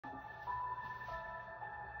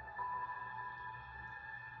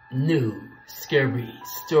new scary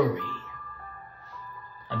story.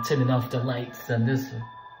 I'm turning off the lights on this one.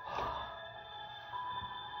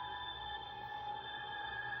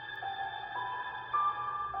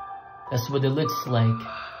 That's what it looks like.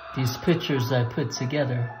 These pictures I put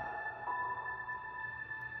together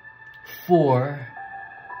for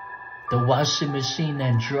the washing machine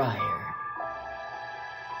and dryer.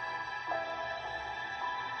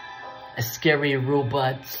 A scary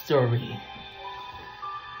robot story.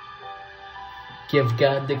 Give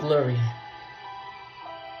God the glory.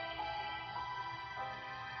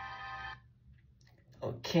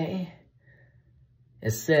 Okay.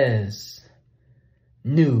 It says,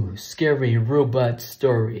 new scary robot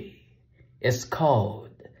story. It's called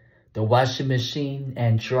The Washing Machine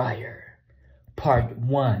and Dryer. Part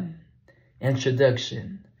 1.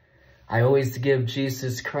 Introduction. I always give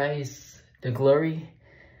Jesus Christ the glory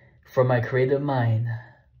for my creative mind.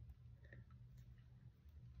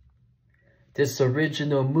 This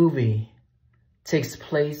original movie takes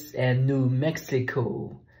place in New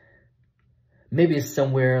Mexico. Maybe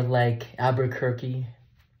somewhere like Albuquerque.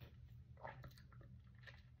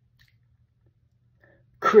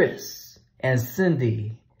 Chris and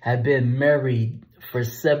Cindy had been married for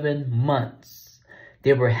 7 months.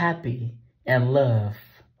 They were happy and love,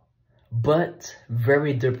 but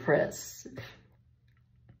very depressed.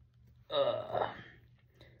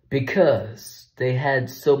 Because they had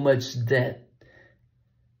so much debt,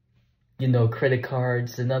 you know, credit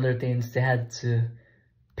cards and other things they had to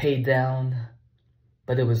pay down,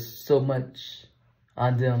 but it was so much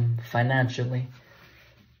on them financially.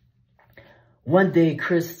 One day,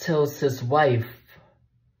 Chris tells his wife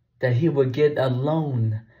that he would get a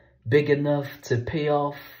loan big enough to pay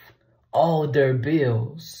off all their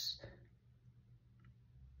bills.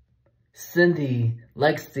 Cindy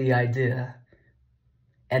likes the idea,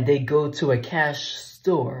 and they go to a cash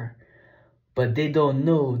store, but they don't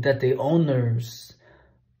know that the owners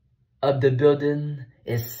of the building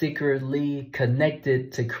is secretly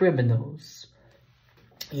connected to criminals.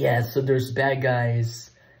 Yeah, so there's bad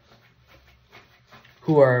guys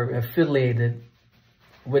who are affiliated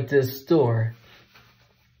with this store.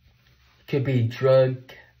 Could be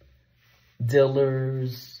drug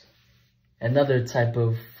dealers and other type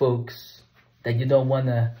of folks that you don't want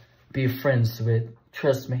to be friends with.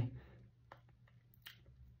 Trust me.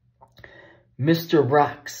 Mr.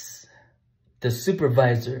 Rocks, the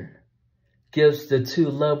supervisor, gives the two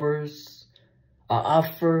lovers an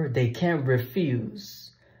offer they can't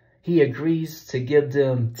refuse. He agrees to give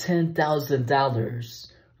them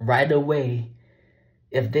 $10,000 right away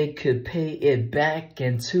if they could pay it back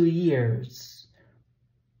in 2 years,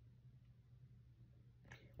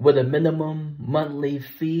 with a minimum monthly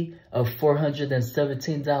fee of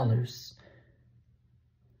 $417.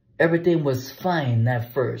 Everything was fine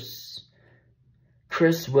at first.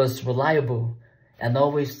 Chris was reliable and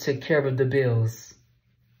always took care of the bills.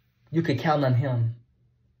 You could count on him.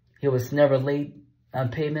 He was never late on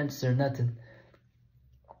payments or nothing.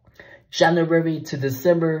 January to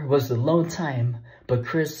December was a long time, but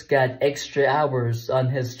Chris got extra hours on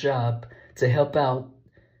his job to help out.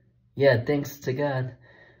 Yeah, thanks to God.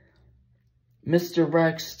 Mr.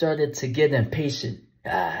 Rock started to get impatient.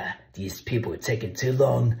 These people are taking too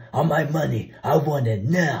long on my money. I want it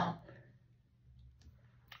now.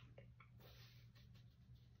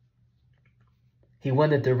 He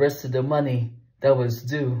wanted the rest of the money that was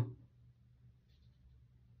due.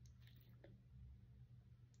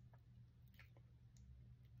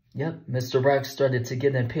 Yep, Mr. Rock started to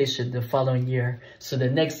get impatient the following year. So the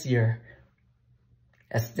next year,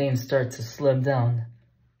 as things start to slim down,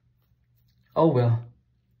 oh well.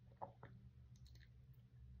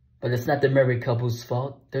 But it's not the married couple's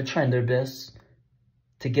fault. They're trying their best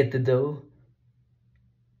to get the dough.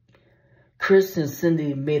 Chris and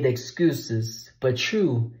Cindy made excuses, but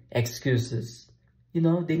true excuses. You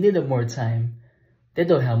know, they needed more time. They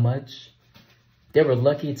don't have much. They were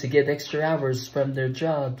lucky to get extra hours from their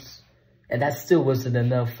jobs. And that still wasn't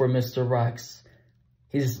enough for Mr. Rocks.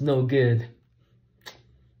 He's no good.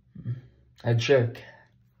 A jerk.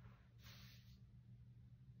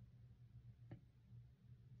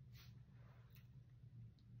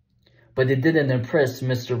 But it didn't impress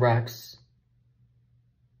Mr. Rocks.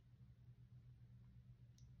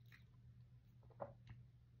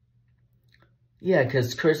 Yeah,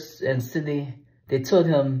 because Chris and Cindy, they told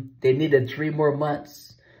him they needed 3 more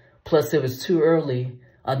months. Plus, it was too early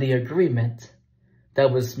on the agreement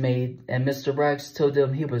that was made. And Mr. Rocks told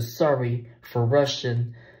him he was sorry for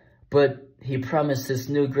rushing, but he promised his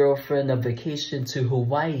new girlfriend a vacation to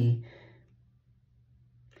Hawaii.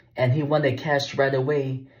 And he wanted cash right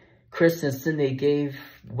away. Chris and Cindy gave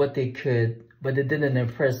what they could, but it didn't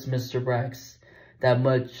impress Mr. Rocks that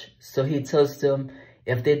much, so he tells them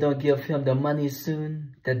if they don't give him the money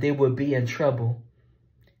soon, that they will be in trouble.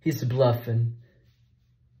 He's bluffing,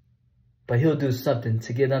 but he'll do something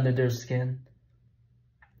to get under their skin.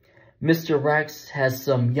 Mr. Rocks has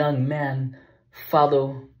some young man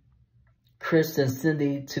follow Chris and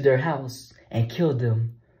Cindy to their house and kill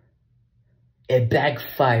them. It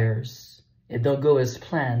backfires. It don't go as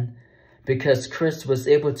planned because Chris was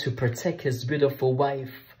able to protect his beautiful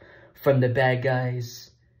wife from the bad guys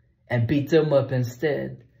and beat them up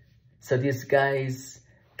instead. So these guys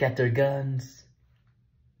got their guns.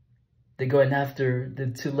 They're going after the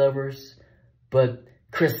two lovers, but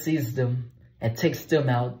Chris sees them and takes them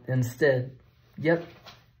out instead. Yep.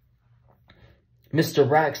 Mr.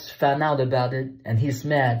 Rocks found out about it and he's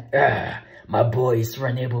mad. My boys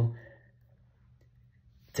weren't able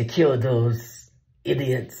to kill those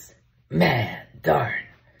idiots. Man, darn.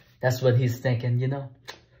 That's what he's thinking, you know?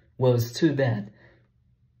 Well, it's too bad.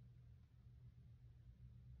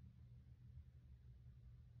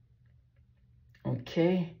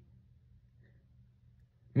 Okay.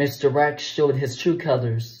 Mr. Rocks showed his true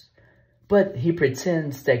colors, but he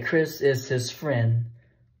pretends that Chris is his friend.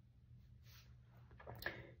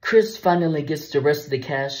 Chris finally gets the rest of the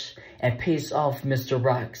cash and pays off Mr.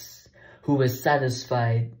 Rocks, who is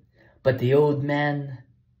satisfied, but the old man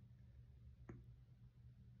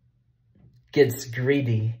gets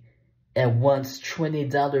greedy and wants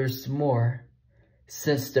 $20 more.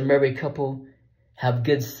 Since the married couple have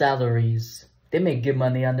good salaries, they make good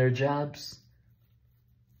money on their jobs.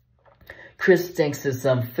 Chris thinks it's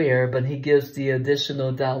unfair, but he gives the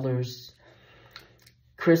additional dollars.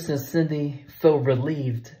 Chris and Cindy feel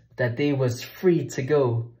relieved that they was free to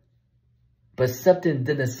go, but something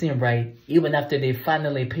didn't seem right even after they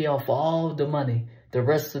finally pay off all the money, the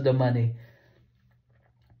rest of the money.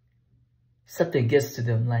 Something gets to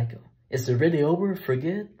them like, is it really over?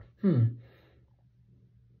 Forget?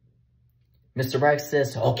 Mr. Rocks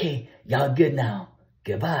says, okay, y'all good now.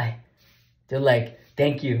 Goodbye. They're like,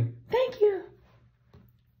 thank you. Thank you.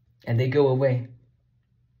 And they go away.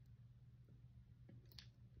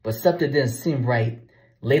 But something didn't seem right.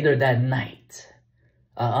 Later that night,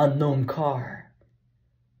 an unknown car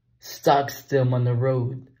stalks them on the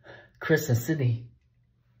road. Chris and Cindy,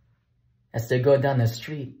 as they go down the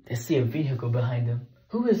street, they see a vehicle behind them.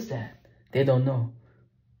 Who is that? They don't know.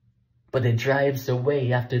 But it drives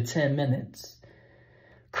away after 10 minutes.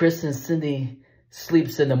 Chris and Cindy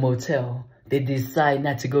sleeps in a motel. They decide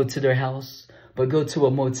not to go to their house, but go to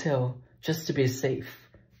a motel just to be safe.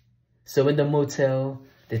 So in the motel,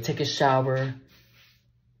 they take a shower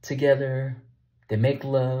together. They make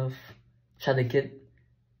love, try to get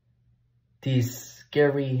these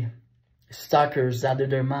scary stalkers out of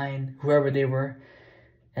their mind, whoever they were,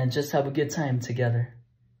 and just have a good time together.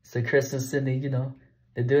 So Chris and Cindy, you know,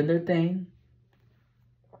 they're doing their thing.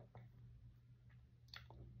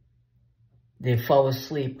 They fall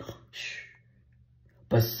asleep.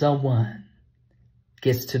 But someone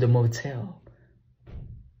gets to the motel,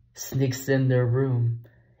 sneaks in their room,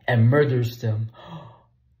 and murders them.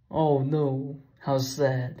 Oh no, how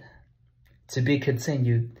sad. To be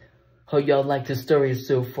continued. Hope y'all like the story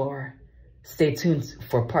so far. Stay tuned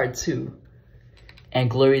for part 2. And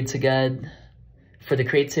glory to God for the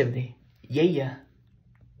creativity. Yeah.